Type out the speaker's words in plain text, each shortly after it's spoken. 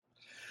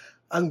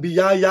Ang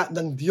biyaya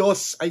ng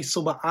Diyos ay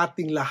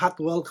sumaating lahat.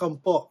 Welcome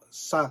po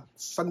sa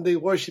Sunday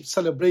Worship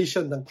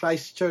Celebration ng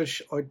Christ Church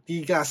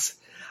Ortigas.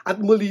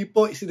 At muli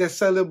po,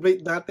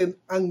 sineselebrate natin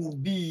ang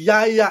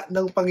biyaya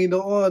ng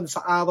Panginoon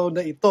sa araw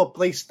na ito.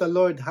 Praise the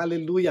Lord.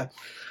 Hallelujah.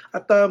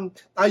 At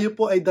tayo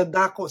po ay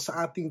dadako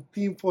sa ating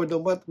theme for the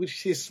month,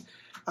 which is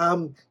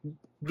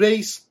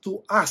Grace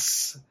to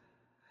Us.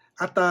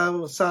 At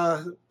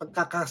sa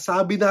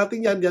pagkakasabi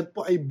natin yan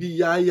po ay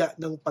biyaya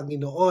ng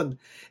Panginoon.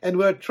 And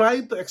we're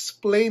trying to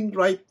explain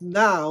right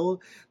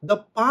now the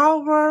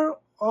power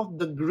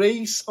of the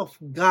grace of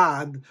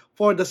God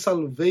for the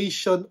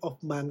salvation of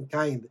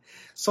mankind.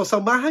 So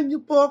samahan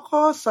niyo po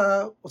ako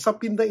sa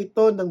usapin na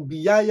ito ng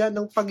biyaya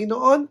ng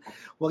Panginoon.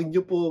 Huwag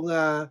niyo pong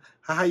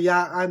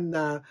hahayaan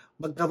na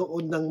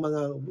magkaroon ng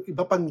mga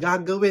iba pang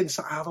gagawin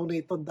sa araw na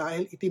ito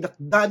dahil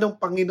itinakda ng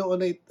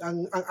Panginoon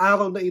ang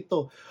araw na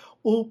ito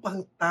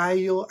upang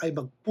tayo ay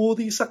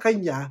magpuri sa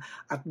Kanya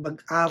at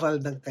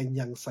mag-aral ng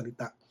Kanyang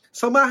salita.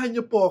 Samahan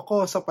niyo po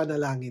ako sa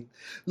panalangin.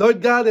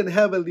 Lord God and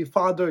Heavenly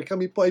Father,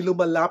 kami po ay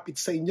lumalapit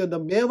sa inyo na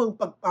mayroong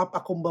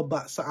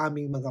pagpapakumbaba sa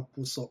aming mga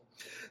puso.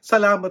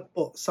 Salamat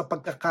po sa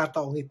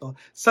pagkakataong ito.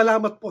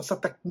 Salamat po sa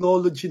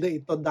technology na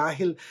ito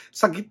dahil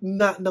sa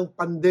gitna ng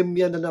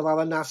pandemya na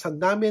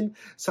nararanasan namin,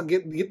 sa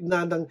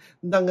gitna ng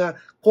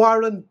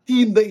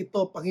quarantine na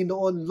ito,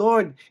 Panginoon,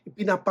 Lord,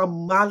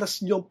 ipinapamalas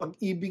niyo ang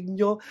pag-ibig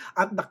niyo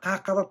at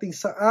nakakarating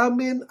sa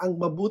amin ang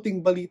mabuting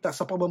balita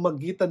sa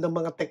pamamagitan ng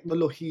mga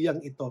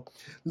teknolohiyang ito.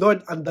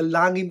 Lord, ang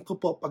dalangin ko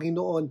po,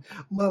 Panginoon,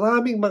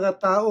 maraming mga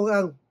tao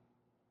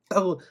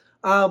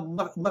ang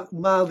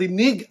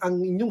marinig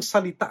ang inyong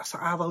salita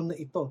sa araw na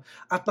ito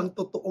at ang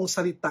totoong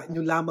salita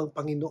niyo lamang,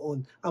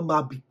 Panginoon, ang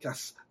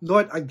mabigkas.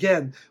 Lord,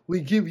 again,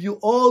 we give you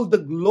all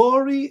the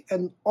glory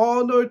and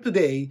honor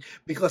today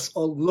because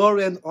all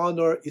glory and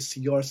honor is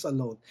yours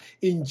alone.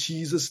 In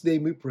Jesus'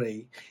 name we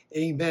pray.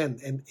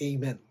 Amen and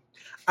amen.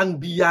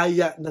 Ang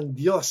biyaya ng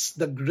Diyos,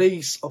 the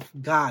grace of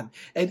God.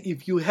 And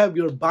if you have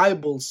your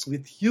Bibles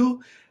with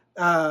you,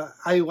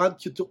 I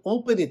want you to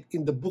open it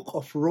in the book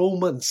of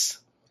Romans.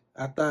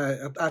 At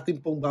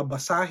atin pong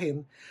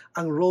babasahin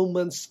ang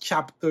Romans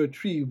chapter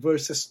 3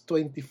 verses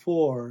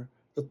 24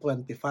 to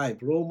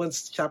 25.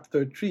 Romans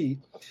chapter 3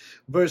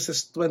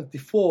 verses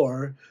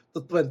 24 to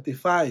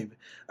 25.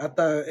 At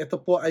ito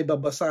po ay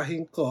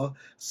babasahin ko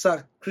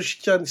sa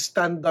Christian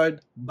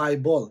Standard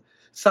Bible.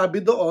 Sabi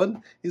doon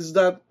is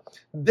that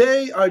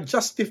they are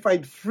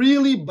justified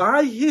freely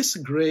by His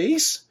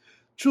grace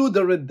through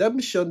the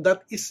redemption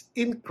that is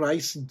in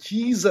Christ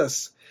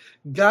Jesus.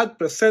 God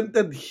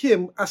presented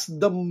Him as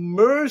the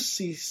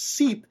mercy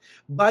seat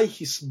by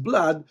His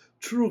blood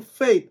through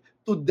faith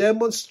to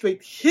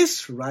demonstrate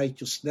His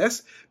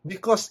righteousness,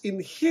 because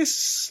in His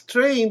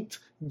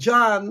strength,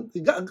 God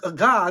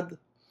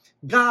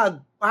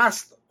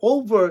passed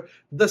over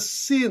the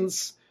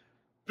sins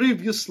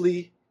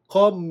previously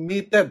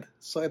committed.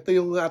 So ito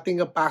yung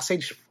ating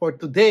passage for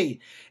today.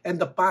 And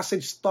the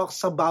passage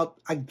talks about,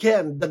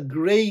 again, the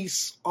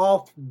grace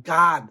of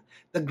God.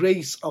 The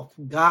grace of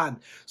God.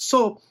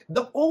 So,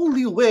 the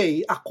only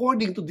way,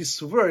 according to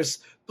this verse,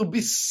 to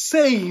be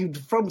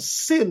saved from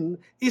sin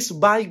is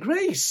by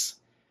grace.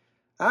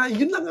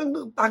 Yun lang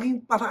ang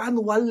tanging paraan,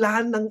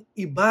 wala ng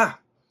iba.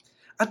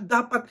 At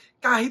dapat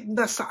kahit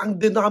nasaang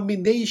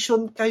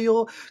denomination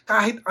kayo,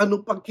 kahit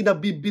ano pang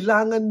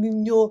kinabibilangan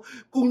ninyo,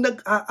 kung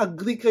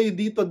nag-a-agree kayo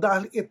dito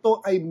dahil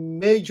ito ay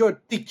major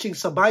teaching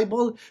sa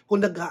Bible,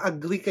 kung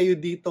nag-a-agree kayo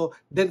dito,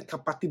 then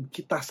kapatid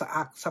kita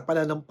sa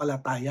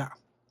pananampalataya.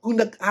 Kung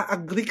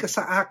nag-a-agree ka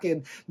sa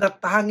akin na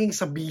tanging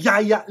sa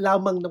biyaya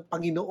lamang ng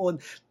Panginoon,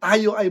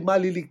 tayo ay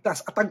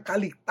maliligtas at ang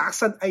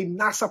kaligtasan ay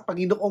nasa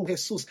Panginoong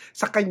Jesus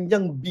sa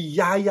kanyang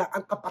biyaya,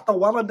 ang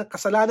kapatawaran ng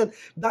kasalanan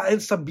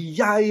dahil sa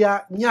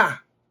biyaya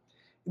niya.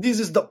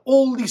 This is the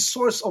only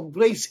source of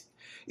grace,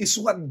 is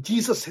what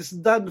Jesus has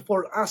done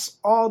for us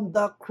on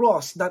the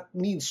cross. That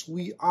means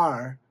we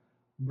are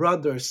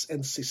brothers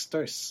and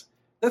sisters.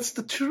 That's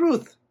the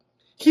truth.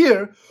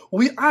 Here,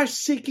 we are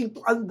seeking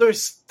to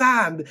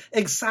understand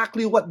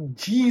exactly what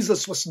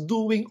Jesus was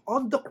doing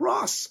on the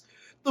cross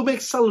to make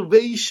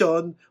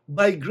salvation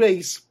by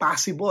grace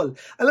possible.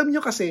 Alam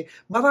niyo kasi,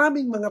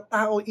 maraming mga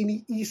tao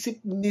iniisip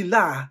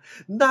nila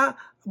na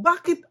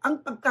bakit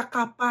ang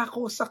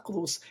pagkakapako sa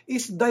krus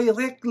is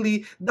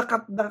directly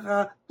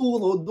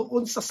nakaturo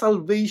doon sa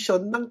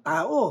salvation ng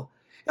tao.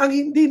 Ang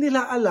hindi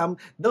nila alam,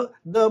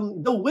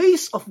 the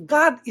ways of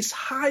God is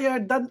higher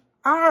than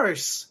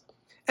ours.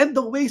 And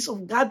the ways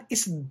of God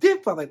is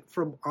different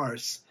from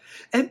ours.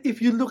 And if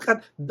you look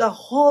at the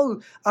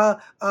whole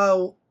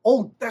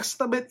Old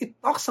Testament, it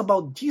talks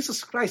about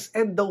Jesus Christ.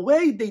 And the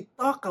way they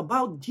talk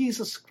about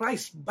Jesus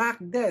Christ back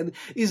then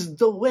is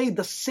the way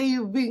the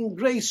saving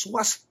grace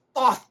was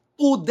taught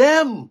to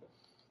them.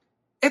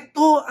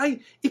 Ito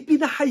ay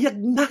ipinahayag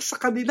na sa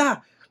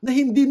kanila. na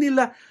hindi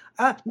nila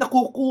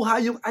nakukuha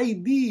yung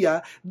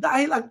idea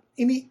dahil ang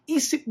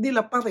iniisip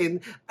nila pa rin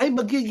ay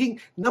magiging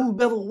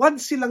number one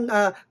silang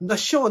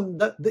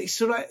nasyon, the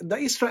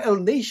Israel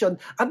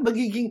nation, at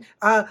magiging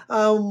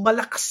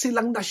malakas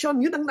silang nasyon.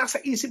 Yun ang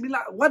nasa isip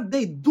nila. What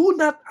they do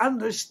not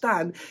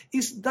understand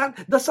is that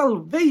the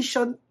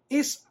salvation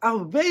is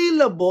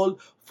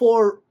available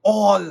for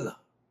all.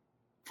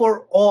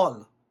 For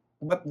all,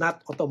 but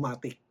not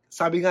automatic.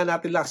 Sabi nga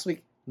natin last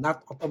week,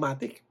 not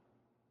automatic.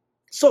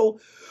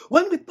 So,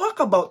 when we talk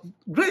about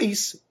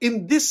grace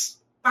in this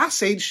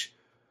passage,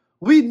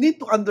 we need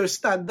to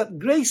understand that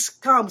grace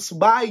comes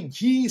by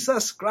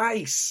Jesus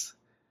Christ.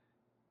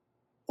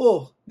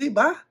 Oh, di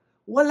ba?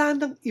 Wala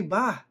nang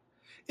iba.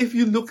 If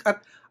you look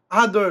at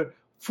other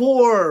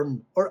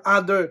form or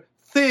other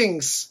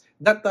things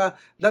that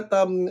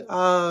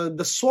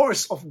the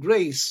source of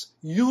grace,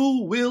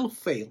 you will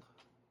fail.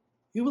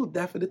 You will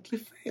definitely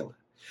fail.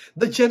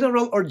 The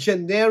general or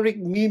generic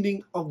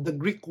meaning of the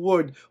Greek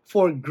word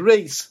for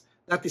grace,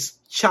 that is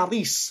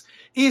charis,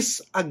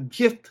 is a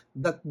gift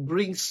that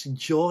brings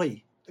joy.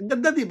 Ang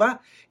ganda, di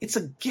ba? It's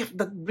a gift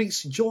that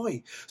brings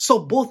joy.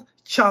 So both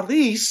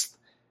charis,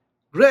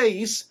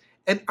 grace,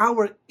 and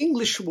our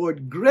English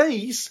word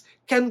grace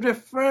can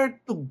refer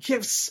to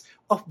gifts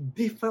of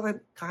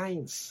different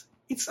kinds.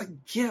 It's a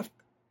gift.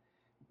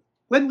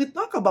 When we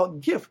talk about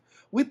gift,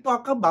 we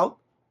talk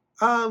about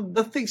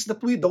the things that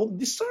we don't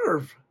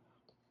deserve.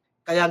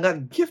 Kaya nga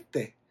gift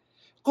eh.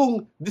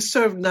 Kung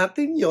deserve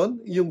natin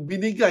yon, yung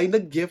binigay na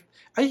gift,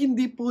 ay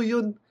hindi po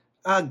yun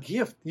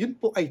gift. Yun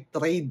po ay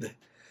trade.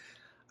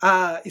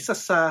 Isa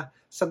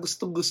sa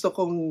gustong-gusto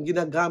kong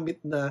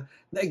ginagamit na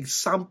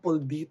example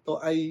dito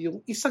ay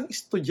yung isang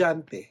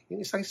estudyante.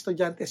 Yung isang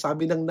estudyante,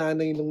 sabi ng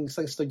nanay ng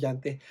isang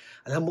estudyante,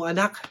 alam mo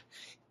anak,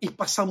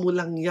 ipasa mo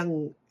lang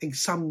yung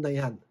exam na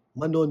yan.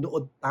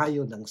 Manonood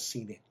tayo ng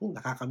sine.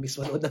 Nakakamiss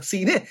manood ng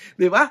sine,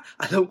 di ba?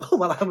 Alam ko,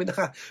 marami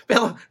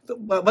Pero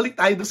balik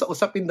tayo dun sa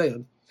usapin na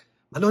yun.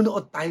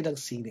 Manonood tayo ng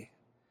sine.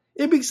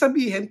 Ibig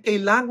sabihin,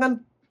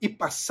 kailangan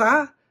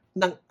ipasa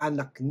ng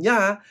anak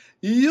niya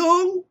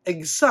yung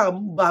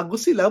exam bago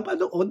sila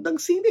manood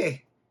ng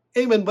sine.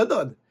 Amen ba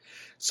doon?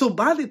 So,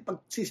 balit,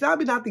 pag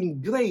sinabi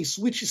natin grace,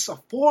 which is a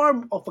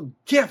form of a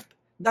gift,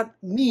 that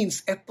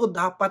means ito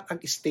dapat ang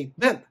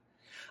statement.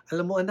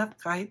 Alam mo anak,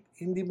 kahit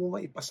hindi mo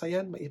maipasa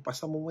yan,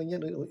 maipasa mo man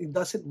yan, it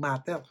doesn't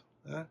matter.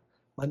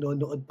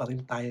 Manonood pa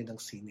rin tayo ng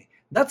sine.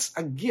 That's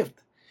a gift.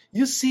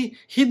 You see,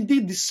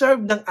 hindi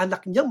deserve ng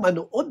anak niya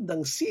manood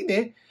ng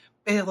sine,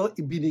 pero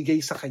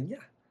ibinigay sa kanya.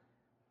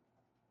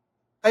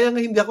 Kaya nga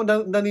hindi ako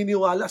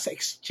naniniwala sa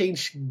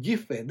exchange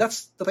gift.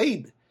 That's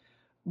trade.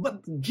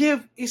 But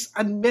gift is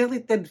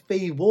unmerited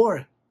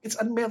favor. It's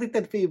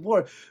unmerited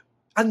favor.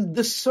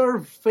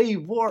 Undeserved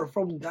favor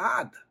from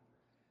God.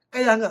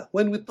 Kaya nga,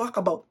 when we talk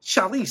about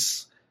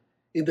charis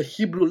in the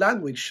Hebrew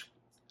language,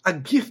 a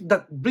gift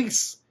that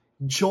brings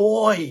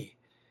joy,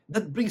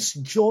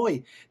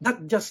 not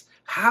just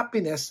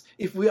happiness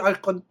if we are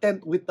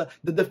content with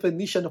the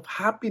definition of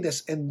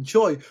happiness and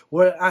joy,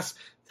 whereas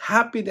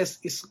happiness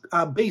is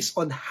based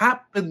on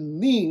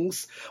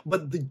happenings,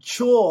 but the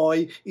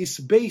joy is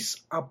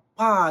based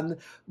upon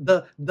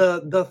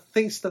the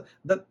things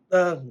that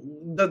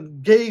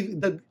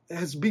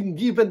has been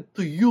given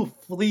to you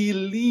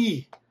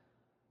freely.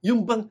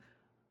 Yung bang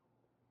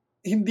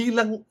hindi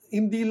lang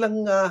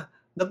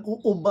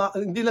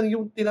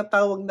yung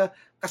tinatawag na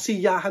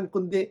kasiyahan,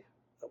 kundi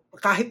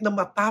kahit na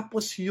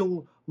matapos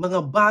yung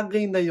mga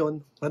bagay na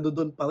yon,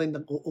 nandoon pa rin,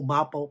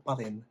 nag-uumapaw pa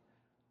rin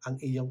ang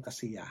iyong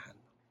kasiyahan.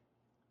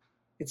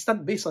 It's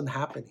not based on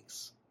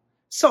happenings.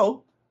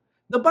 So,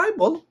 the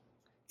Bible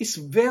is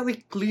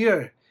very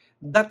clear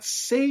that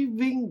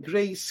saving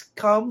grace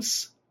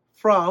comes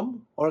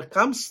from or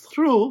comes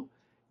through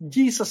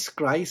Jesus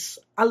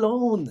Christ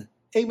alone.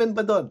 Amen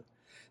ba doon?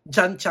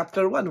 John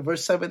chapter 1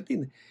 verse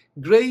 17.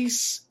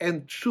 Grace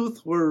and truth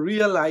were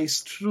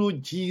realized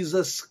through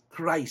Jesus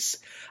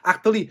Christ.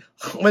 Actually,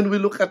 when we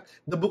look at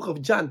the book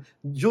of John,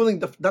 during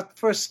that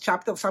first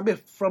chapter, sabi,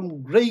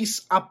 from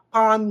grace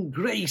upon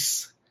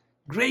grace.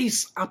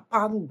 Grace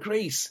upon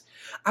grace.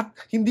 At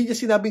hindi niya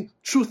sinabing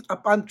truth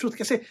upon truth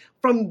kasi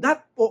from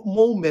that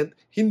moment,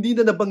 hindi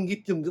na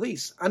nabanggit yung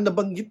grace. Ang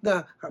nabanggit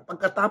na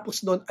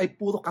pagkatapos noon ay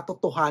puro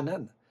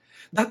katotohanan.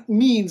 That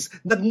means,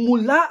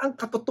 nagmula ang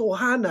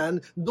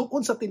katotohanan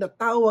doon sa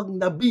tinatawag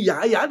na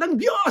biyaya ng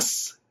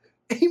Diyos.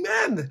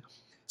 Amen!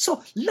 So,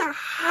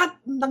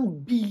 lahat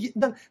ng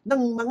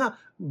mga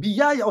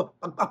biyaya o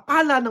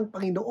pagpapala ng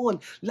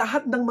Panginoon,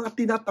 lahat ng mga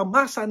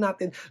tinatamasa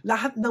natin,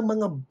 lahat ng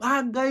mga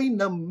bagay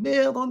na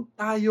meron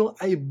tayo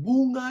ay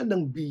bunga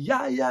ng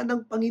biyaya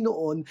ng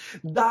Panginoon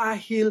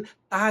dahil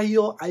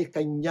tayo ay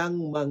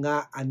kanyang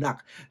mga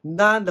anak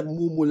na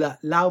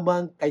nagmumula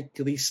lamang kay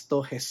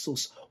Kristo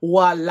Jesus.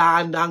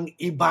 Wala nang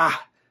iba.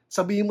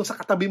 Sabihin mo sa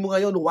katabi mo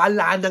ngayon,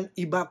 wala nang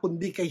iba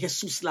kundi kay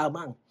Jesus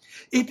lamang.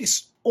 It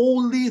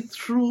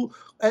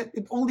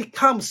only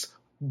comes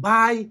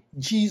by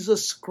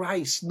Jesus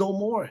Christ, no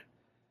more.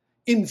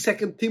 In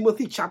 2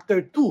 Timothy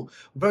chapter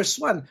 2, verse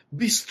 1,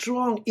 be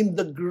strong in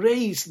the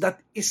grace that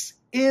is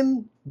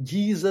in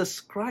Jesus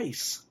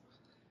Christ.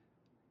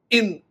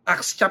 In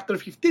Acts chapter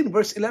 15,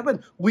 verse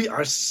 11, we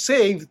are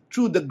saved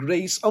through the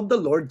grace of the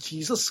Lord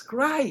Jesus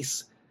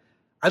Christ.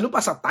 Ano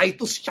pa sa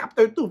Titus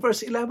chapter 2,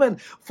 verse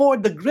 11, for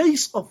the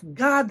grace of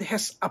God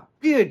has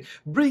appeared,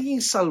 bringing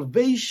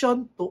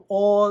salvation to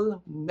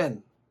all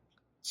men.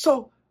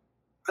 So,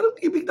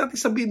 anong ibig natin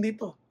sabihin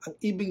dito? Ang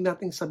ibig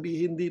natin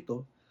sabihin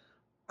dito,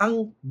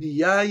 ang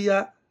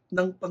biyaya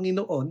ng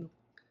Panginoon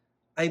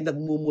ay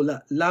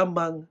nagmumula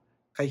lamang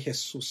kay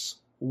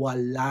Jesus.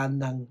 Wala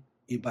nang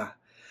iba.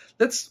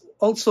 Let's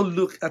also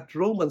look at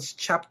Romans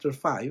chapter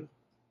 5.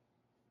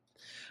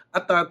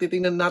 At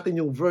titingnan natin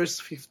yung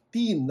verse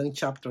 15 ng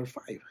chapter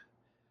 5.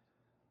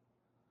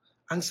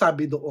 Ang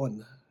sabi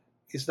doon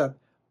is that,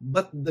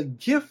 but the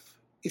gift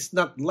is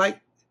not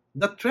like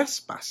the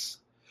trespass.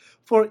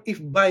 For if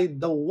by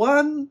the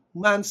one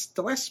man's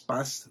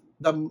trespass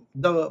the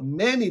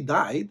many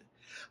died,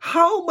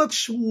 how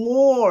much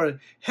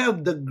more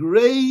have the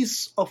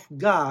grace of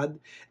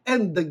God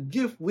and the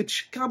gift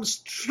which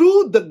comes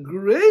through the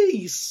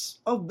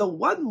grace of the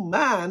one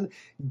man,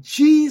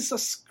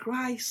 Jesus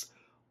Christ,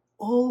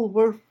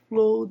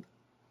 overflowed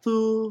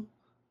to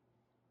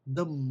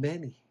the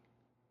many.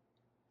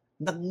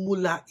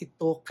 Nagmula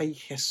ito kay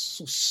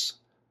Jesus.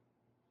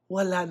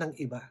 Wala nang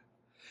iba.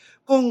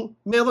 Kung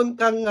meron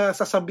kang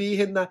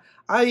sasabihin na,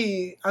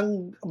 ay,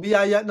 ang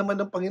biyaya naman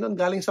ng Panginoon,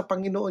 galing sa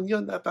Panginoon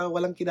yon at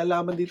walang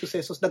kinalaman dito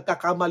sa Jesus,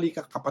 nagkakamali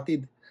ka,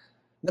 kapatid.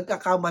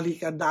 Nagkakamali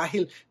ka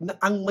dahil na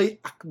ang may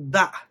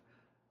akda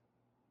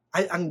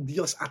ay ang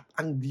Diyos at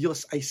ang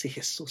Diyos ay si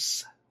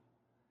Jesus.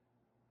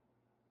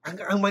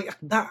 Ang may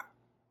akda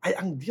ay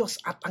ang Diyos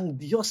at ang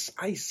Diyos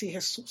ay si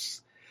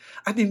Jesus.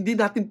 At hindi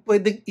natin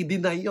pwedeng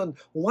i-deny yon.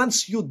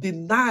 Once you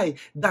deny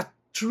that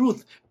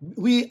truth,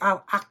 we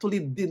are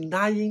actually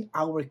denying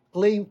our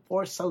claim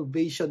for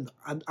salvation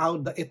and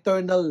the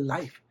eternal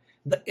life,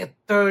 the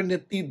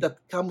eternity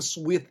that comes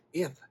with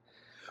it.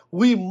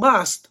 We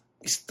must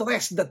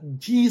stress that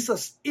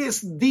Jesus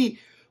is the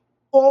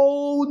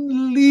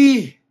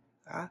only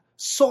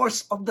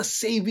source of the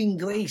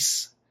saving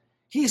grace.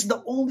 He is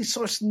the only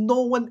source,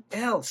 no one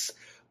else.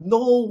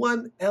 No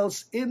one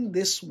else in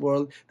this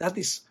world that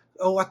is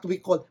what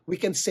we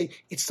can say,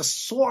 it's the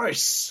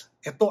source.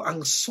 Ito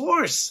ang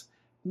source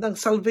ng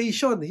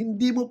salvation.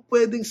 Hindi mo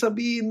pwedeng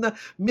sabihin na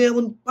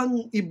meron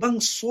pang ibang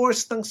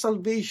source ng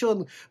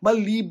salvation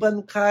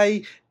maliban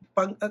kay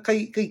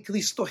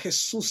Kristo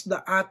Jesus na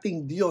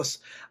ating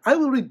Diyos. I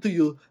will read to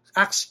you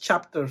Acts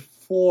chapter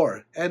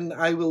 4 and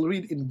I will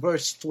read in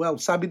verse 12.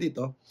 Sabi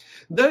dito,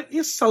 there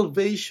is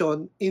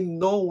salvation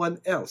in no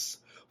one else,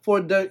 for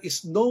there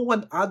is no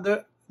one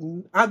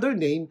other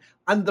name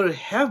under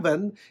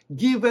heaven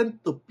given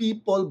to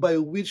people by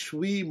which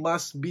we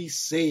must be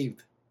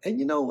saved.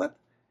 And you know what?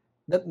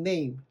 That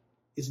name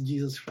is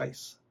Jesus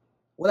Christ.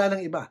 Wala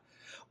nang iba.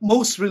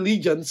 Most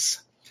religions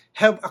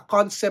have a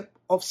concept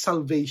of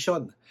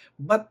salvation,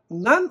 but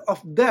none of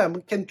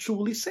them can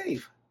truly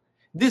save.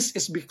 This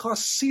is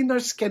because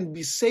sinners can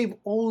be saved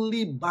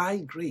only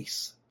by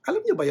grace.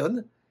 Alam niyo ba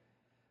yon?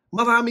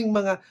 Maraming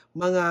mga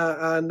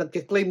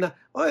nagke-claim na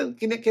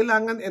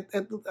kinakailangan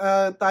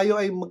tayo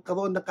ay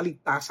magkaroon ng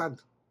kaligtasan.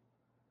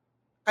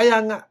 Kaya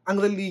nga ang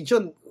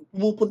religion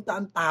pumupunta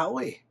ang tao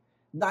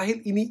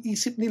dahil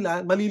iniisip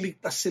nila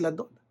maliligtas sila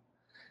doon.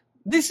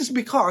 This is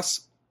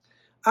because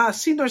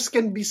sinners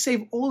can be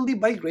saved only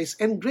by grace,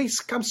 and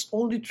grace comes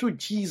only through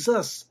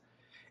Jesus.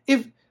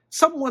 If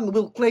someone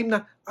will claim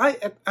na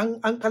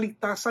ang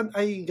kaligtasan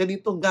ay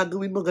ganitong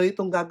gagawin mo,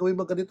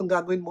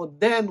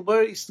 then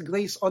where is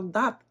grace on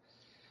that?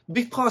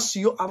 Because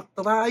you are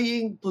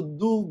trying to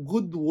do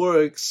good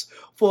works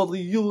for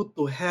you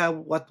to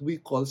have what we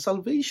call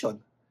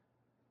salvation.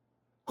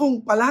 Kung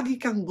palagi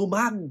kang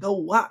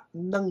gumagawa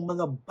ng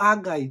mga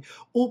bagay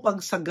upang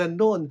sa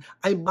ganon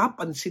ay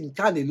mapansin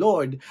ka ni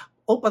Lord,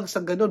 upang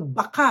sa ganon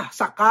baka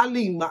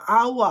sakaling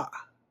maawa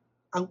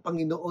ang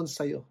Panginoon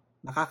sa'yo,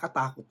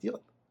 nakakatakot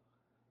yun.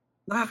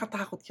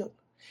 Nakakatakot yun.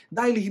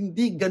 Dahil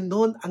hindi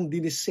ganon ang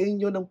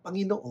dinisenyo ng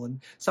Panginoon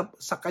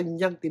sa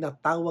kanyang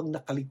tinatawag na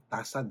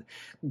kaligtasan.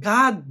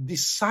 God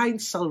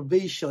designed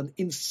salvation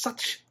in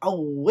such a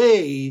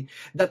way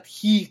that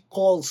He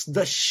calls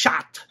the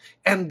shot.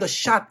 And the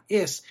shot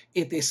is,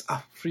 it is a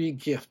free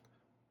gift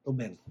to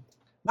men.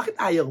 Bakit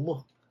ayaw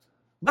mo?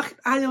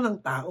 Bakit ayaw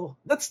ng tao?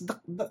 That's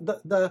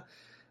the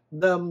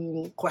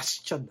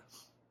question.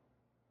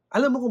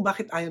 Alam mo kung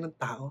bakit ayaw ng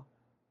tao?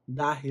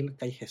 Dahil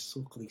kay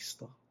Jesu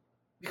Cristo.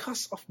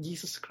 Because of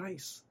Jesus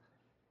Christ.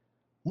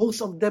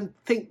 Most of them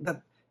think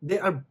that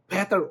they are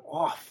better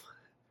off.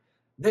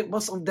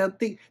 Most of them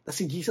think that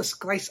si Jesus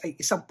Christ ay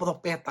isang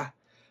propeta.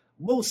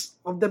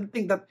 Most of them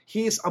think that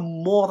He is a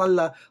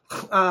moral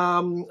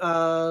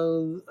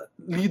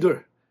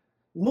leader.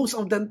 Most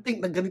of them think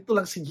na ganito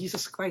lang si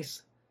Jesus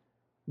Christ.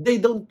 They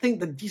don't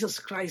think that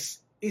Jesus Christ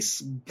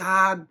is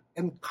God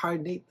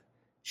incarnate.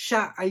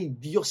 Siya ay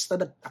Diyos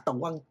na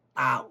nagkatawang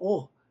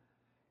tao.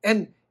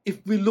 And if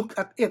we look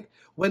at it,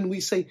 when we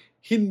say,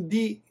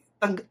 hindi,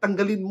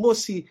 tanggalin mo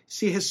si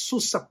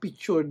Jesus sa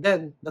picture,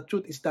 then the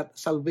truth is that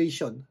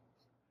salvation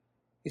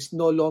is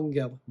no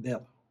longer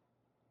there.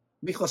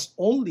 Because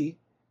only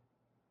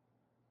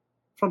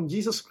from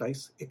Jesus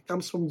Christ, it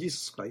comes from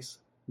Jesus Christ.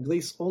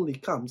 Grace only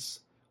comes,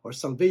 or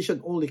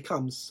salvation only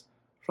comes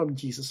from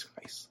Jesus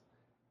Christ.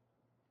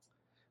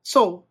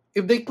 So,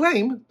 if they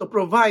claim to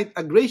provide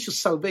a gracious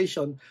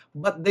salvation,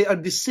 but they are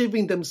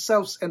deceiving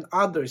themselves and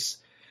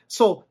others,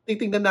 so,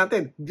 titingnan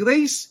natin,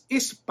 grace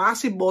is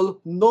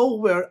possible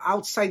nowhere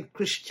outside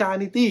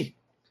Christianity.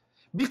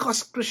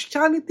 Because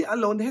Christianity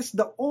alone has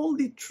the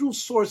only true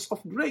source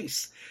of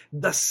grace,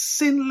 the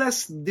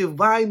sinless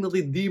divine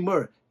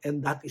Redeemer,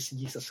 and that is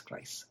Jesus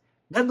Christ.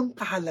 Ganong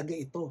kahalaga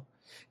ito.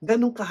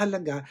 Ganong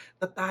kahalaga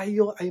na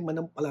tayo ay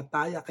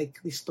manampalataya kay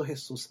Kristo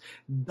Jesus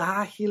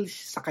dahil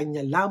sa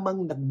Kanya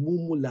lamang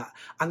nagmumula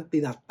ang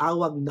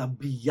tinatawag na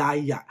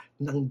biyaya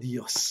ng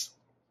Diyos.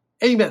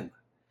 Amen.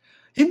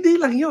 Hindi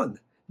lang yon.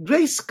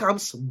 Grace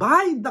comes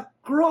by the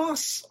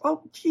cross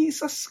of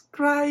Jesus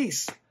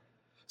Christ.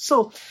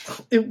 So,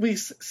 if we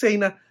say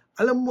na,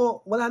 alam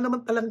mo, wala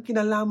naman talagang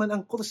kinalaman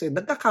ang krus,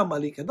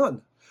 nagkakamali ka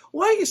doon.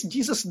 Why is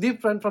Jesus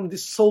different from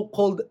this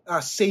so-called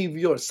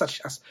savior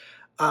such as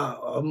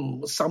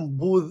some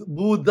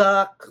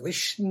Buddha,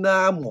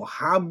 Krishna,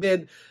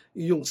 Muhammad,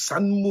 yung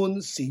Sun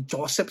Moon, si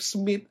Joseph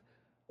Smith?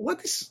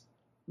 What is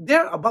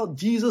there about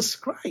Jesus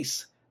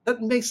Christ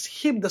that makes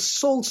him the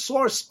sole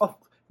source of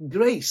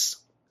grace?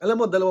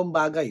 Alam mo, dalawang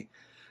bagay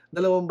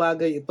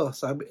ito.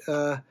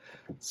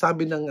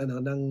 Sabi ng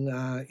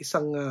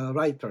isang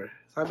writer.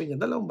 Sabi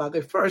niya, dalawang bagay.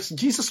 First,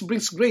 Jesus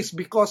brings grace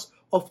because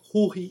of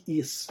who He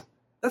is.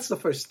 That's the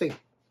first thing.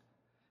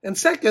 And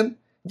second,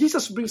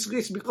 Jesus brings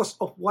grace because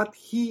of what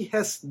He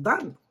has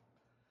done.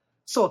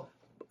 So,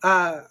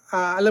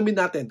 alamin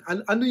natin,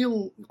 ano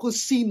yung, kung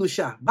sino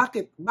siya.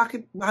 Bakit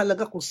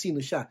mahalaga kung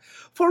sino siya?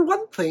 For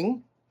one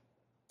thing,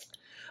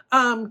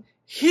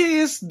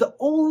 He is the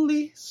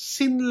only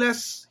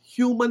sinless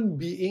human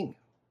being.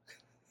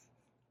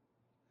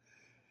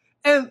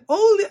 And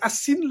only a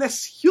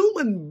sinless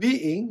human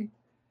being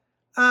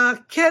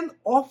can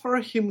offer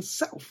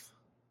himself.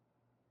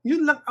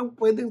 Yun lang ang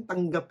pwedeng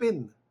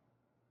tanggapin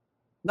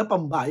na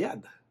pambayad.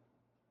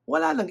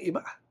 Wala lang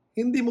iba.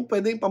 Hindi mo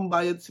pwedeng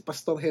pambayad si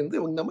Pastor Henry,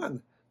 wag naman.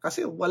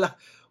 Kasi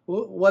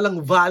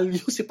walang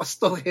value si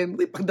Pastor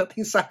Henry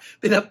pagdating sa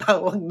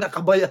tinatawag na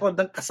kabayaran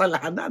ng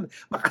kasalanan.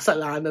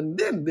 Makasalanan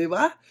din, di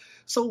ba?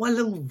 So,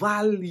 walang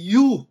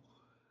value.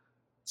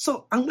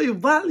 So, ang may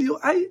value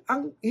ay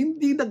ang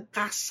hindi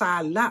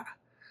nagkasala.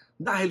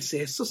 Dahil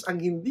si Jesus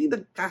ang hindi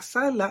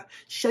nagkasala,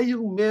 siya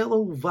yung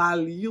merong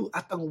value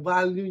at ang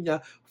value niya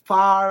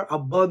far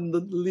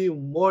abundantly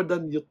more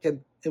than you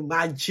can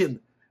imagine.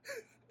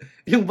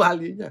 Yung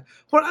value niya.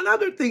 For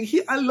another thing,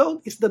 He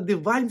alone is the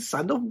divine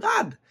Son of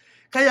God.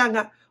 Kaya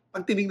nga,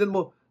 pag tinignan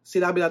mo,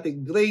 sinabi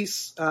natin,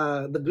 grace,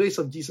 the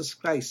grace of Jesus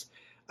Christ.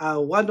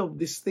 One of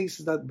these things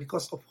is that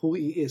because of who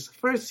He is.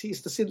 First, He is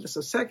the sinless.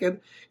 The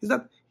second is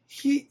that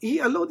He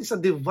alone is a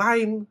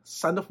divine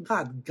Son of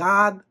God.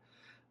 God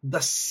the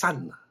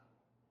Son.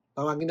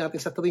 Tawagin natin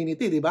sa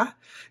Trinity, di ba?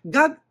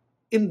 God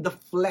in the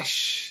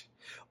flesh.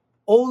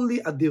 Only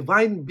a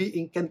divine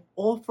being can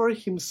offer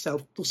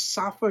Himself to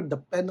suffer the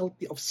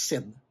penalty of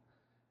sin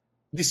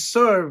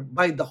deserved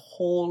by the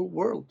whole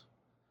world.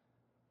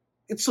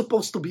 It's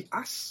supposed to be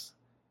us.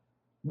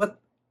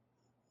 But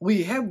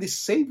we have this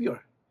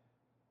Savior.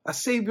 A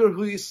Savior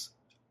who is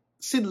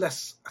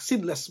sinless, a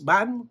sinless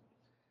man,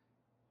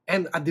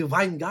 and a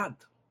divine God.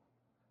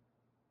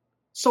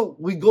 So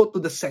we go to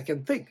the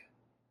second thing.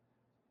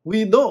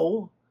 We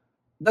know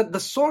that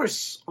the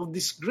source of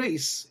this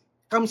grace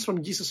comes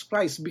from Jesus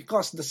Christ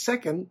because the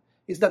second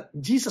is that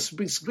Jesus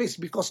brings grace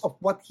because of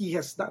what He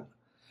has done.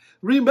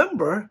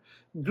 Remember,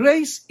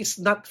 grace is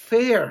not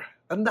fair.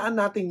 Tandaan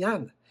natin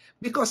yan.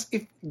 Because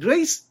if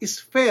grace is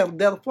fair,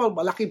 therefore,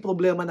 malaking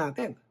problema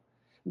natin.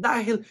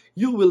 Dahil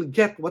you will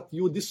get what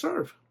you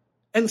deserve.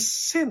 And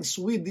since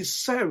we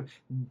deserve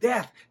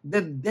death,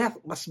 then death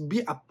must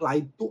be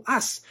applied to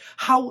us.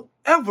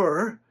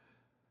 However,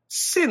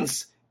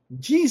 since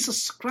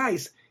Jesus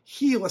Christ,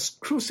 He was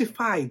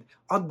crucified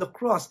on the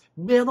cross,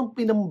 merong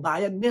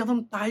pinambayad,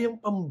 meron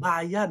tayong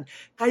pambayad.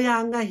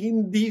 Kaya nga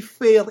hindi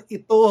fair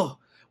ito.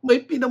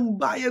 May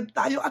pinambayad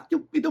tayo at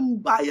yung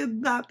pinambayad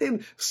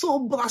natin,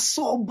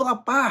 sobra-sobra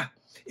pa.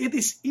 It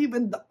is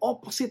even the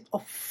opposite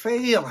of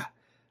fair.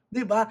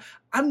 Diba?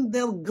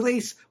 Under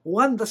grace,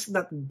 one does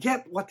not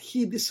get what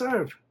he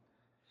deserves.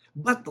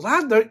 But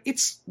rather,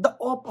 it's the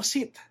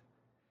opposite.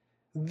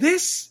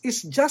 This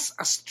is just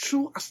as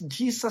true as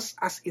Jesus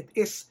as it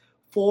is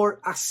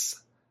for us.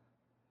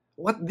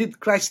 What did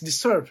Christ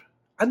deserve?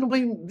 Ano ba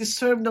yung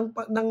deserve ng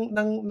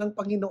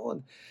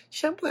Panginoon?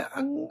 Siyempre,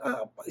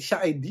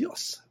 siya ay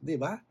Diyos.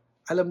 Diba?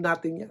 Alam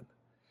natin yan.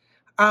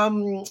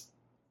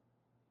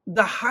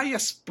 The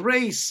highest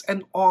praise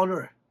and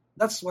honor,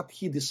 that's what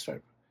he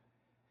deserved.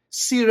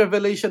 See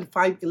Revelation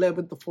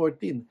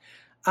 5:11-14.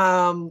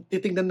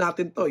 Titingnan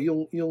natin to,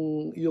 yung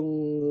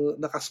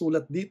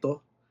nakasulat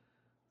dito.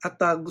 At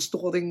gusto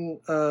ko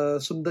ring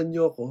sundan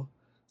niyo ako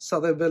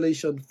sa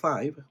Revelation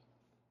 5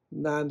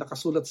 na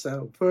nakasulat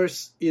sa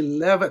verse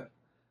 11.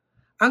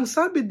 Ang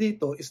sabi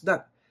dito is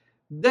that,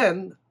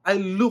 "Then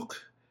I looked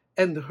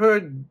and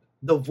heard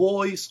the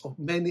voice of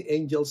many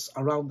angels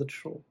around the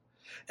throne,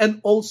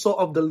 and also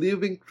of the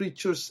living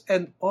creatures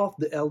and of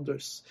the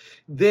elders.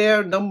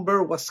 Their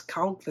number was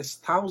countless,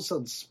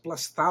 thousands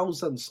plus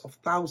thousands of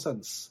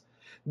thousands.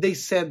 They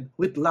said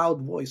with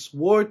loud voice,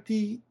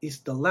 'Worthy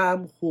is the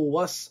Lamb who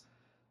was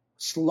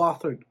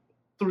slaughtered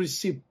to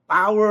receive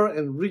power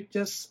and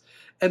riches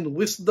and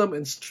wisdom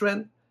and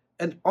strength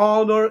and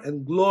honor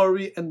and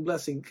glory and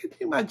blessing.'" Can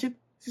you imagine?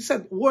 He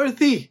said,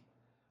 "Worthy.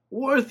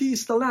 Worthy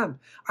is the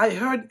Lamb." I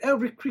heard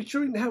every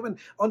creature in heaven,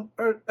 on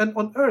earth, and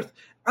on earth,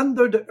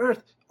 under the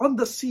earth, on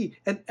the sea,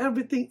 and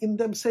everything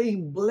in them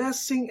saying,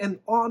 "Blessing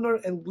and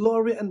honor and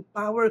glory and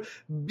power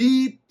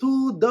be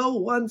to the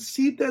one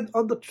seated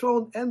on the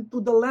throne and to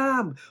the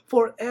Lamb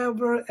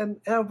forever and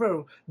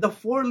ever." The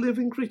four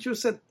living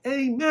creatures said,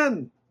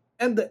 "Amen."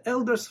 And the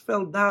elders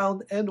fell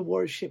down and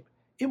worshiped.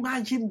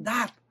 Imagine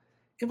that.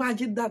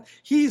 Imagine that.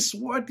 He is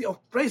worthy of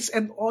praise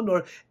and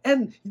honor.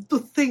 And to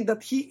think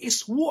that He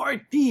is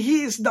worthy.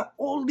 He is the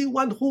only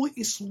one who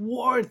is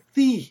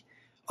worthy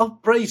of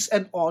praise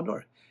and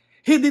honor.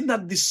 He did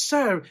not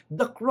deserve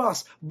the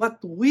cross, but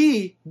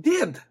we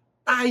did.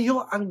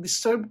 Tayo ang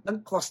deserve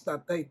ng cross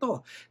na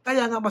ito.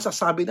 Kaya nga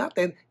masasabi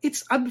natin,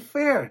 it's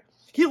unfair.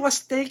 He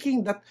was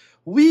taking that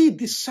we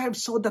deserve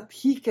so that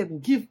He can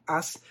give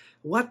us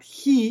what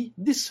He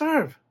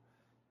deserve.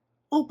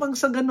 Upang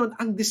sa ganun,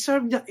 ang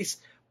deserve niya is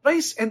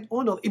praise and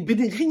honor.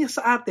 Ibinigay niya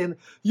sa atin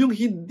yung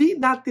hindi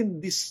natin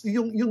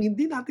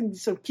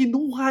deserve.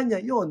 Kinuha niya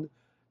yon.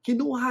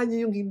 Kinuha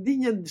niya yung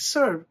hindi niya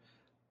deserve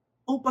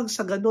upang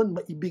sa ganun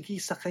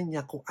maibigay sa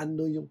kanya kung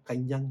ano yung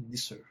kanyang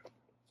deserve.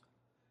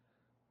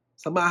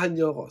 Samahan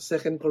niyo ako,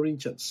 2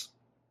 Corinthians.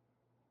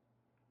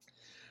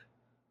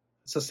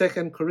 Sa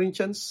 2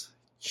 Corinthians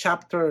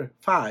chapter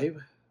 5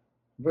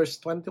 verse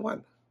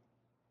 21.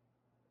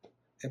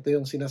 Ito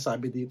yung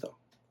sinasabi dito.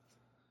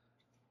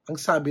 Ang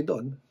sabi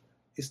doon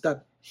is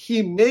that He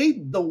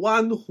made the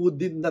one who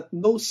did not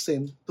know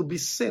sin to be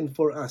sin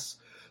for us,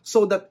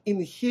 so that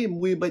in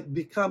Him we might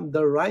become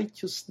the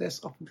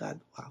righteousness of God.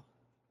 Wow.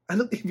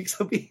 Anong ibig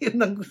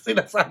sabihin ng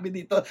sinasabi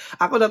dito?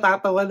 Ako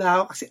natatawa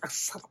na ako kasi ang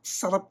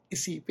sarap-sarap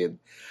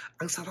isipin.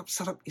 Ang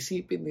sarap-sarap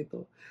isipin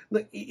nito. Na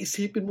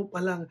iisipin mo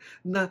pa lang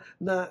na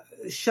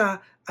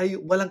siya ay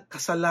walang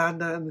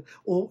kasalanan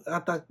o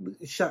at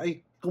siya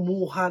ay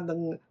kumuha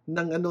ng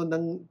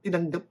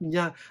tinanggap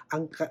niya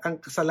ang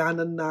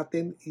kasalanan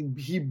natin.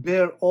 He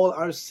bear all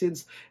our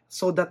sins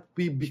so that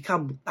we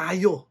become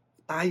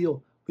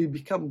we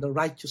become the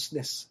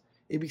righteousness.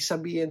 Ibig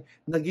sabihin,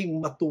 naging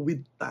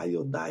matuwid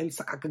tayo dahil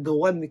sa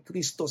kagagawan ni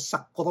Kristo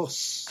sa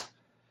cross.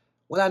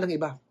 Wala nang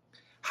iba.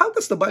 How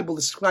does the Bible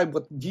describe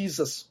what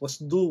Jesus was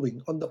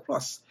doing on the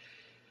cross?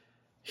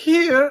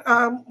 Here,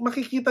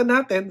 makikita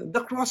natin,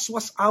 the cross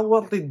was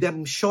our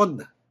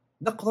redemption.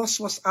 The cross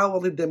was our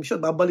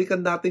redemption.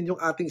 Babalikan natin yung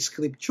ating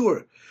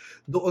scripture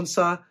doon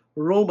sa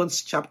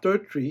Romans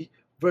chapter 3,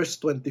 verse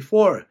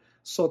 24.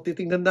 So,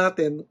 titingnan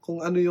natin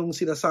kung ano yung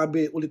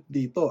sinasabi ulit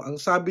dito. Ang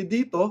sabi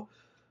dito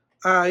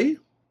ay,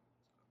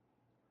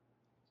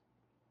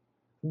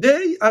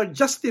 "They are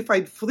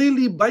justified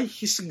freely by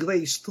His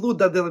grace through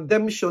the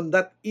redemption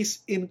that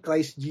is in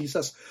Christ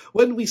Jesus."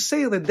 When we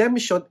say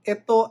redemption,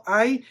 ito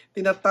ay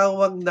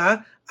tinatawag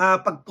na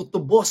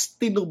pagtutubos,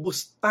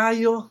 tinubos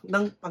tayo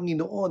ng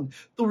Panginoon.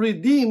 To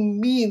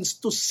redeem means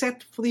to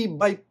set free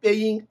by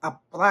paying a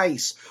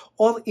price,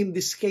 or in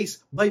this case,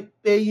 by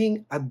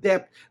paying a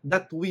debt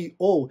that we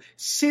owe.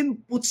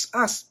 Sin puts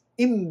us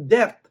in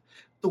debt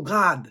to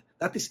God.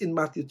 That is in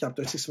Matthew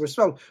chapter 6, verse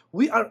 12.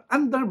 We are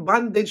under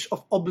bondage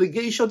of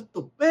obligation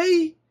to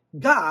pay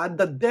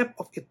God the debt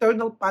of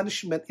eternal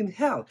punishment in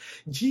hell.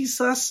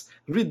 Jesus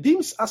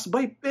redeems us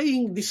by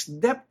paying this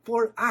debt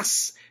for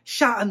us.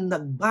 Siya ang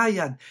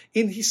nagbayad.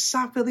 In His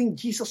suffering,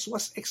 Jesus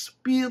was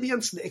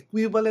experienced the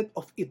equivalent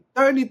of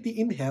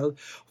eternity in hell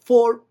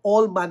for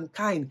all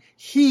mankind.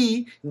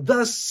 He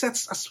thus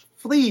sets us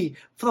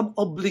free from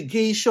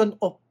obligation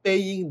of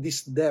paying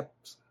this debt.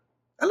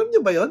 Alam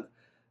niyo ba yon?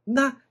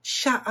 Na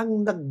siya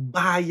ang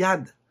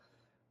nagbayad.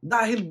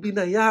 Dahil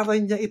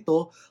binayaran niya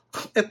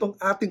itong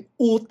ating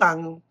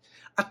utang,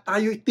 at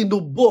tayo'y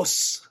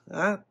tinubos.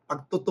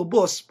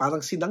 Pagtutubos,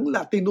 parang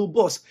sinangla,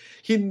 tinubos.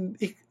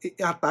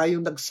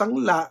 Tayong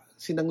nagsangla,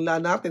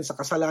 sinangla natin sa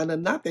kasalanan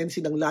natin,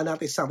 sinangla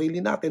natin sa sarili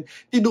natin,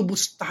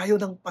 tinubos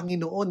tayo ng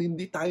Panginoon,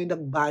 hindi tayo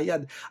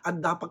nagbayad. At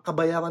dapat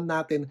kabayaran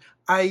natin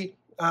ay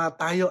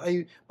tayo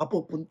ay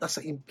mapupunta sa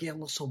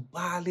impyerno.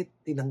 Subalit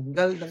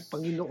tinanggal ng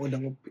Panginoon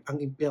ang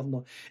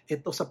impyerno.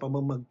 Ito sa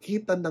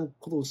pamamagitan ng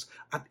krus,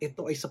 at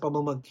ito ay sa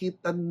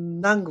pamamagitan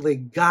ng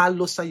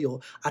regalo sa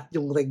iyo, at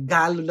yung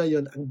regalo na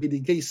yon ang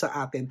binigay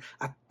sa atin,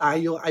 at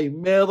tayo ay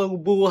merong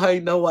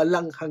buhay na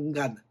walang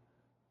hanggan.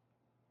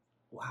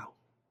 Wow.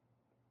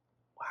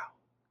 Wow.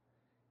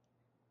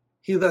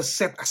 He has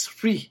set us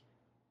free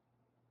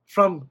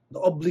from the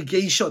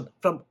obligation,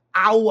 from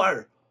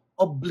our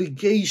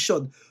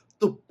obligation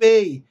to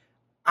pay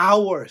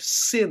our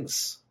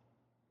sins.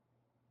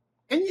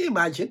 Can you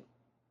imagine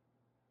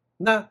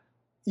na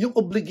yung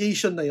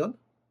obligation na yon?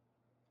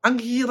 Ang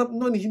hirap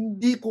nun,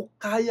 hindi ko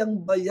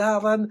kayang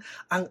bayaran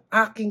ang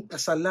aking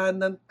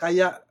kasalanan,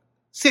 kaya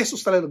si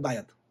Jesus talaga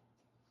nagbayad.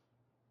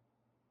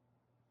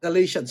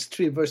 Galatians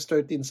 3 verse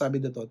 13,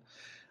 sabi dito,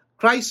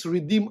 Christ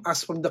redeemed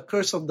us from the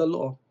curse of the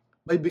law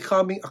by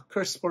becoming a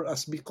curse for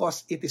us,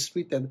 because it is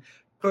written,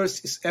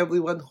 cursed is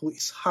everyone who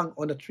is hung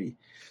on a tree.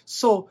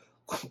 So,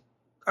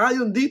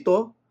 ayon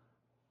dito,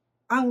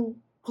 ang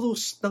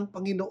krus ng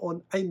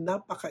Panginoon ay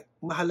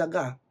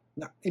napaka-mahalaga,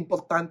 na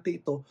importante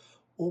ito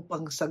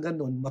upang sa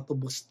ganon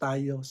matubos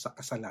tayo sa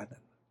kasalanan.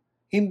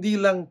 Hindi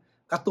lang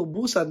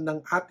katubusan ng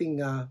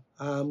ating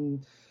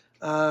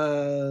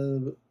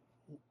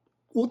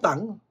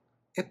utang,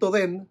 ito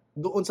rin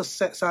doon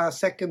sa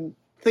second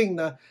thing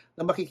na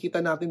makikita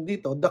natin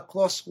dito, the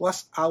cross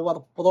was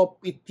our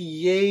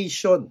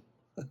propitiation.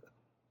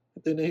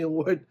 Ito na yung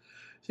word.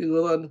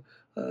 Siguro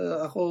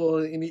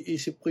ako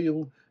iniisip ko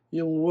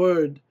yung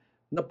word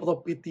na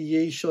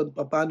propitiation,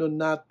 paano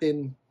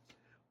natin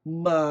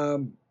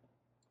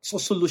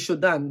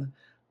sosolusyonan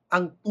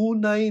ang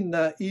tunay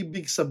na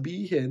ibig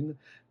sabihin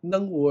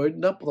ng word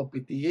na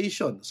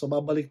propitiation. So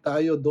babalik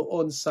tayo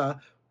doon sa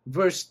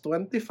verse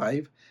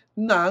 25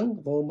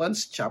 ng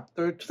Romans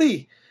chapter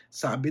 3.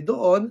 Sabi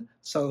doon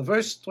sa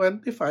verse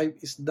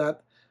 25 is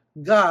that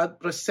God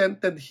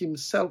presented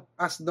Himself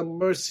as the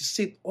mercy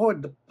seat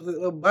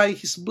by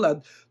His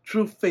blood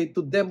through faith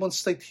to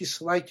demonstrate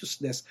His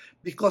righteousness,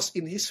 because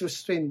in His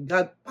restraint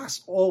God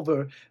passed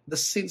over the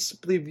sins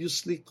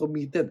previously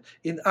committed.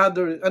 In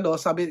other,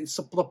 sabi it's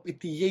a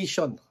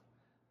propitiation.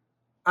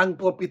 Ang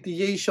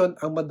propitiation,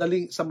 ang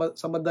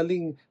sa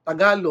madaling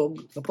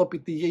Tagalog, na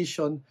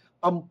propitiation,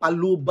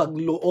 pampalubag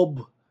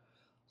loob.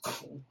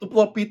 To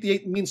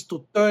propitiate means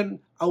to turn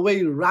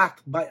away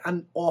wrath by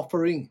an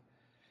offering.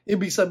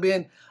 Ibig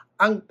sabihin,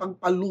 ang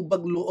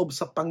pangpalubag loob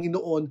sa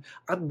Panginoon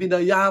at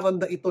binayaran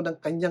na ito ng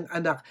kanyang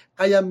anak.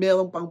 Kaya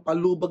merong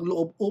pangpalubag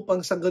loob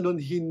upang sa ganun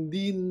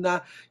hindi na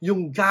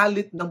yung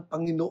galit ng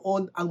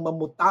Panginoon ang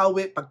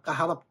mamutawi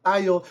pagkaharap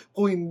tayo,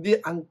 kung hindi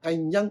ang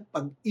kanyang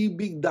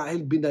pag-ibig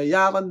dahil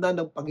binayaran na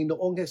ng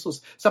Panginoong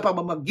Jesus sa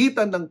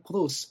pamamagitan ng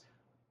krus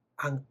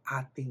ang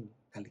ating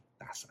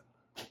kaligtasan.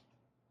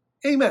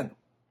 Amen.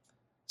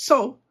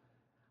 So,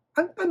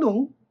 ang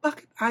tanong,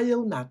 bakit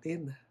ayaw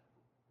natin?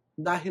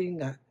 Dahil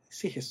nga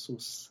si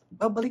Jesus.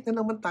 Babalik na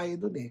naman tayo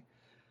dun eh.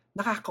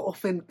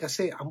 Nakaka-offend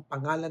kasi ang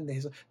pangalan ni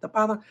Jesus. Na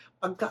parang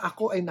pagka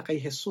ako ay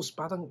nakay Jesus,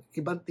 parang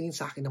ibang tingin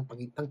sa akin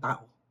ng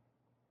tao.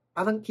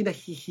 Parang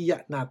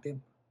kinahihiya natin.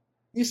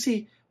 You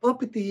see,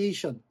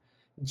 propitiation.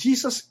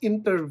 Jesus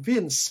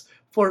intervenes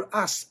for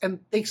us and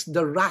takes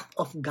the wrath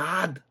of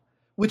God,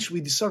 which we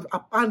deserve,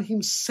 upon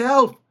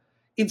Himself.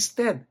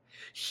 Instead,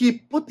 He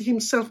put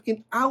Himself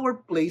in our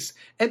place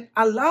and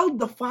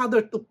allowed the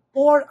Father to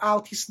pour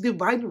out His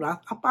divine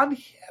wrath upon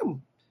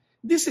Him.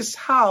 This is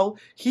how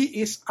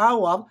He is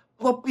our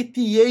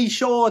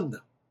propitiation.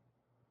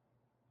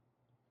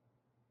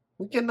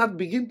 We cannot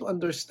begin to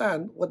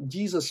understand what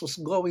Jesus was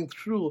going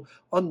through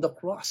on the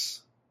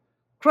cross.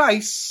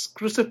 Christ's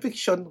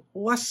crucifixion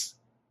was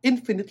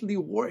infinitely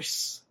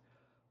worse,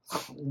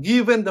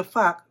 given the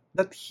fact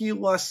that He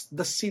was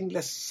the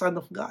sinless Son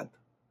of God.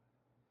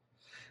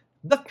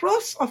 The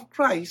cross of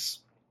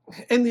Christ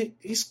and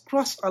His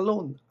cross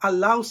alone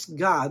allows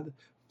God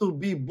to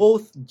be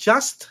both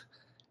just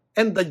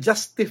and the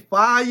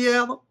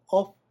justifier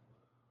of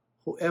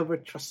whoever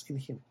trusts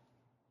in Him.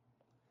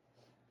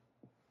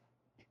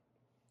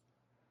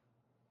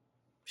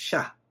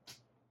 Siya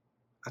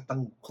at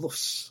ang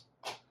krus.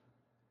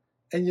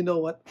 And you know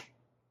what?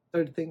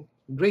 Third thing,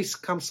 grace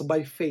comes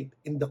by faith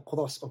in the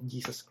cross of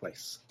Jesus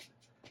Christ.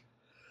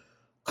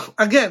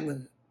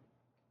 Again,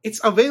 it's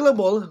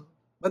available,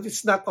 but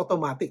it's not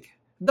automatic.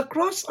 The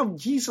cross of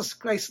Jesus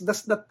Christ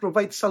does not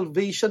provide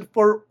salvation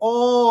for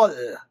all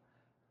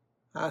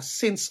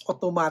sins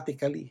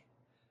automatically,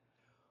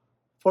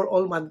 for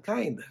all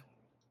mankind.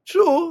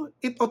 True,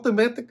 it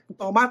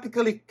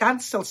automatically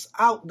cancels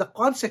out the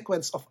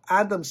consequence of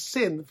Adam's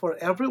sin for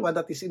everyone,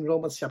 that is in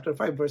Romans chapter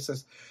 5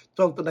 verses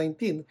 12 to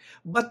 19.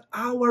 But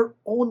our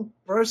own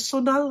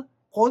personal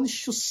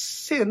conscious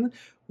sin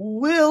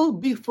will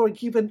be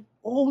forgiven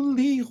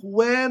only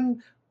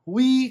when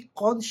we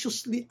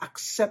consciously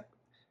accept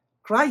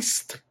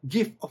Christ's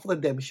gift of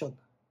redemption.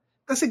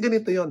 Kasi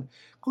ganito yon.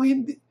 Kung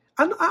hindi,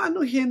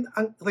 ano-anuhin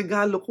ang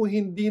regalo kung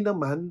hindi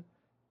naman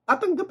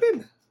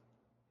tatanggapin?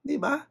 Di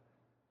ba?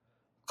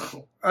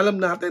 Alam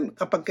natin,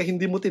 kapag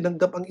hindi mo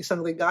tinanggap ang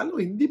isang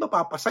regalo, hindi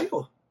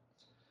mapapasayo.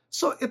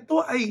 So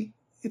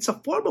it's a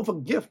form of a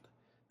gift.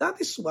 That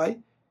is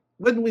why,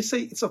 when we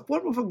say it's a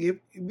form of a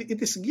gift,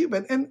 it is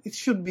given and it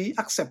should be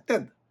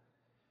accepted.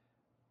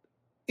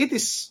 It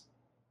is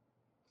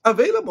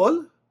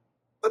available,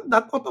 but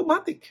not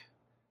automatic.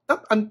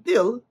 Not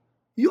until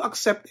you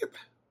accept it.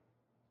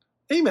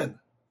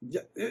 Amen.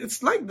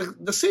 It's like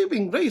the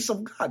saving grace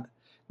of God.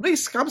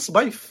 Grace comes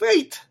by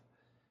faith.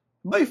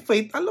 By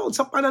faith alone,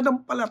 sa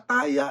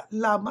pananampalataya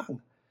lamang.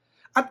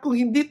 At kung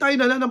hindi tayo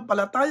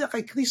nananampalataya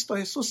kay Kristo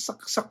Jesus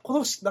sa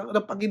krus ng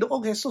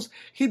Panginoong Jesus,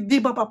 hindi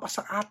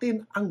mapapasa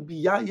atin ang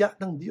biyaya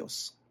ng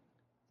Diyos.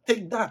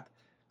 Take that.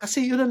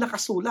 Kasi yun ang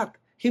nakasulat.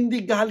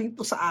 Hindi galing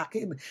to sa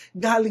akin.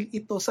 Galing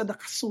ito sa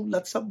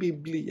nakasulat sa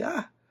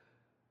Biblia.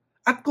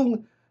 At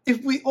kung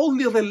if we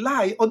only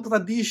rely on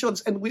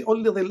traditions and we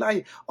only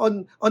rely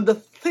on the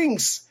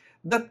things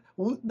that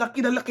na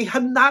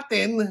kinalakihan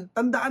natin,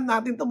 tandaan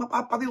natin ito,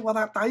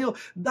 mapapariwara tayo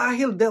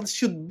dahil there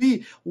should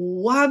be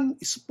one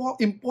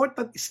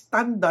important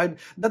standard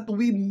that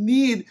we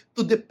need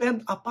to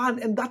depend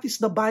upon, and that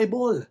is the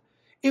Bible.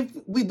 If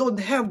we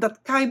don't have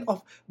that kind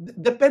of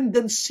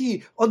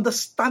dependency on the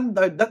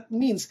standard, that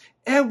means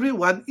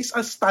everyone is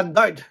a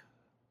standard.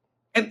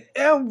 And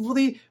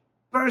every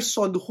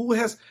person who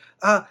has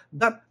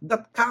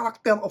that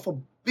character of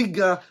a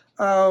bigger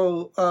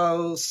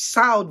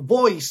sound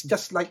voice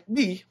just like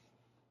me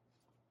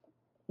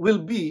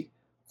will be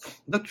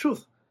the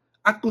truth.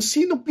 At kung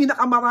sino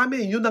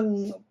pinakamarami, yun ang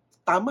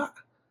tama.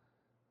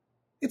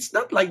 It's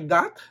not like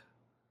that.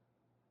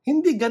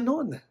 Hindi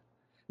ganon.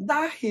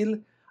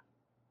 Dahil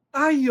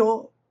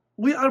tayo,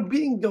 we are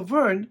being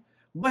governed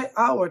by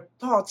our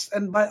thoughts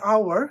and by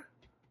our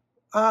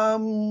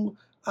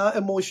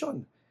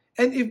emotion.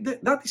 And if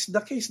that is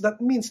the case,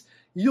 that means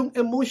yung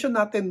emotion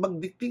natin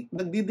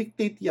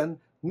nagdidictate yan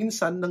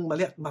minsan ng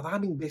mali at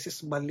maraming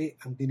beses mali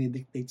ang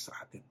dinidictate sa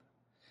atin.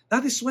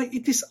 That is why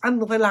it is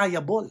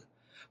unreliable.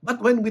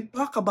 But when we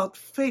talk about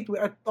faith, we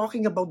are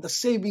talking about the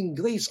saving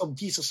grace of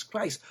Jesus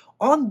Christ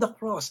on the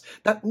cross.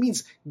 That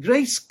means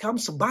grace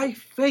comes by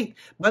faith.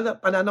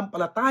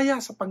 Pananampalataya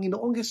sa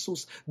Panginoong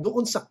Jesus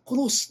doon sa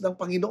krus ng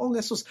Panginoong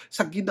Jesus,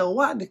 sa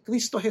ginawa ni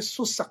Kristo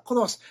Jesus sa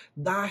cross,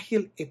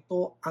 dahil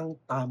ito ang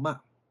tama.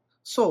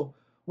 So,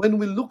 when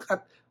we look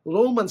at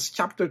Romans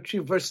chapter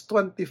 3 verse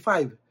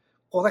 25,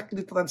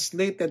 correctly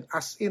translated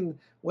as in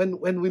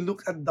when we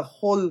look at the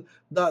whole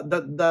the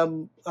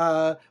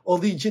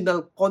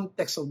original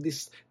context of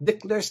this,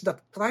 declares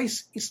that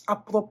Christ is a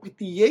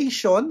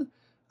propitiation,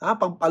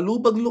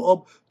 pagpalubag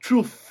loob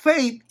through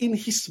faith in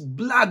His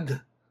blood.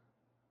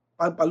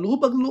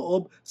 Pagpalubag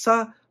loob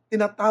sa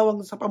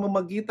tinatawag sa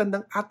pamamagitan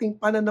ng ating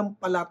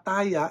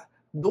pananampalataya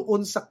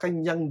doon sa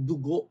kanyang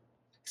dugo.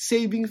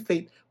 Saving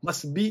faith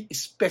must be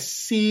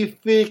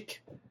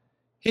specific.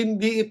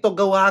 Hindi ito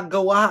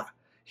gawa-gawa.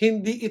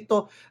 Hindi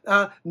ito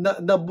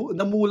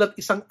namulat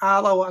isang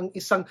araw ang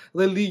isang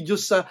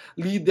religious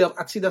leader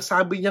at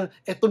sinasabi niyang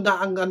ito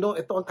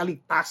ang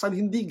kaligtasan.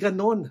 Hindi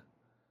ganon.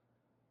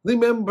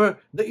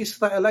 Remember the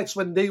Israelites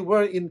when they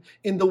were in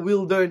the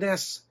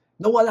wilderness.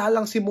 Nawala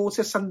lang si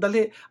Moses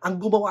sandali.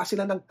 Ang gumawa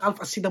sila ng calf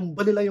at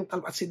sinamba nila yung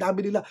calf at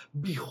sinabi nila,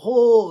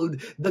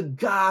 "Behold, the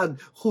God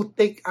who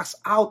take us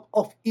out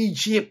of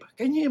Egypt."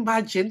 Can you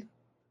imagine?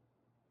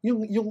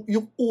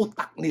 Yung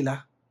utak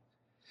nila.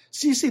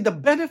 See, the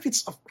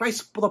benefits of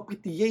Christ's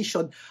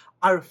propitiation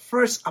are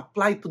first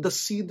applied to the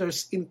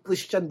sinners in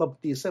Christian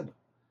baptism.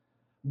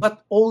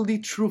 But only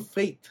through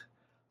faith.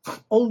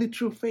 Only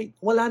through faith.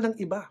 Wala nang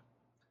iba.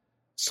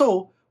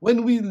 So,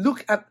 when we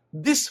look at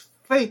this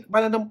faith,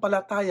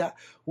 pananampalataya,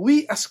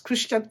 we as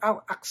Christians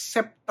are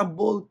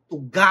acceptable to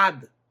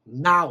God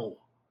now.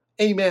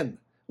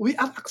 Amen. We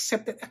are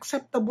accepted.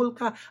 Acceptable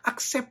ka.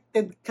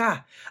 Accepted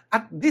ka.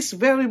 At this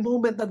very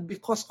moment, not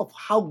because of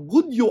how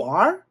good you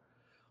are,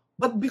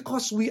 but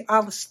because we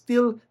are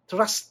still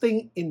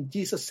trusting in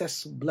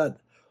Jesus'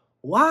 blood.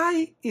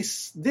 Why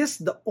is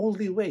this the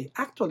only way?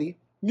 Actually,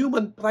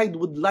 human pride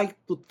would like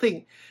to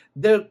think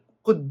there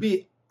could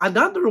be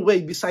another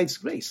way besides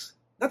grace.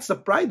 That's the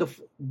pride of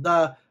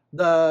the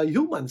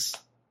humans,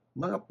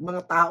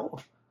 mga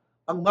tao,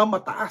 ang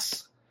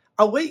mamataas.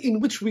 A way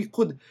in which we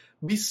could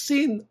be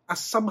seen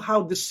as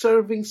somehow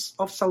deserving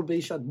of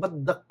salvation, but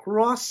the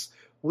cross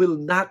will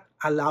not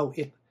allow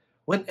it.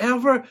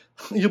 Whenever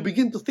you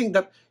begin to think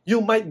that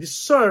you might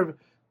deserve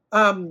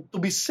to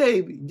be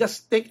saved,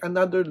 just take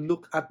another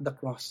look at the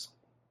cross.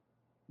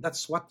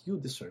 That's what you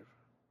deserve.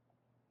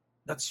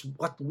 That's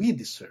what we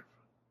deserve.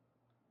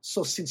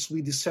 So since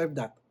we deserve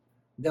that,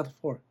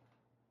 therefore,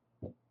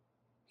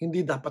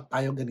 hindi dapat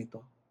tayo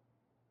ganito.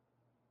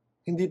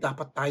 Hindi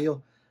dapat tayo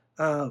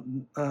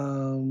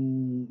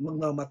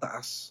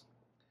magmamataas.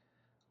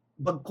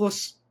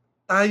 Bagkus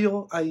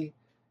tayo ay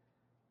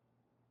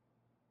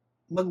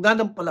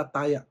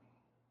magnanampalataya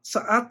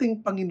sa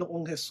ating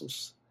Panginoong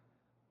Jesus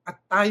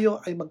at tayo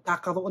ay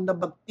magkakaroon ng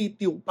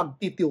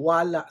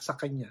pagtitiwala sa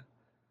Kanya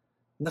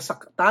na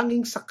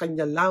tanging sa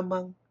Kanya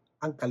lamang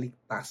ang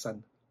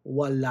kaligtasan.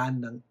 Wala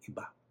nang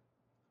iba.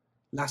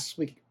 Last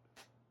week,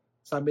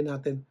 sabi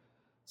natin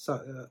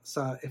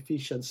sa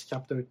Ephesians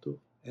chapter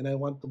 2, and I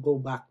want to go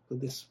back to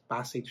this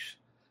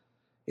passage.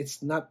 It's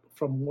not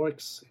from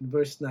works in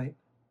verse 9,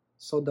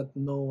 so that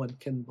no one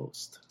can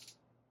boast.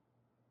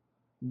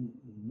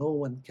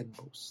 No one can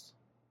boast.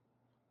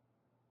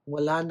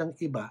 Wala nang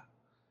iba,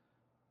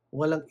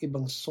 walang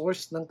ibang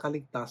source ng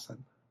kaligtasan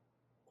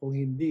kung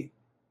hindi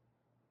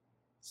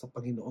sa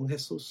Panginoong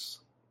Jesus.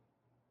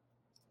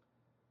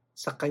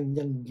 sa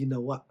kanyang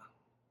ginawa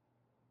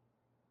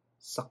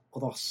sa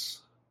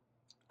cross.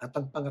 At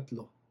ang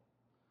pangatlo,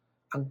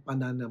 ang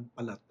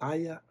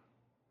pananampalataya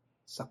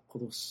sa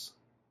krus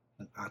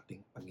ng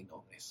ating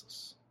Panginoong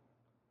Hesus.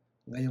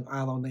 Ngayong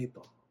araw na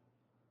ito,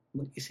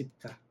 mag-isip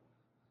ka.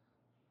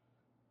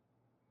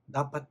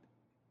 Dapat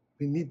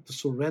we need to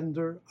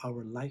surrender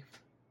our life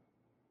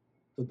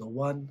to the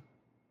one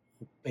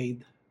who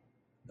paid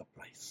the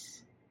price.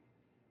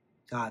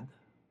 God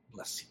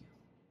bless you.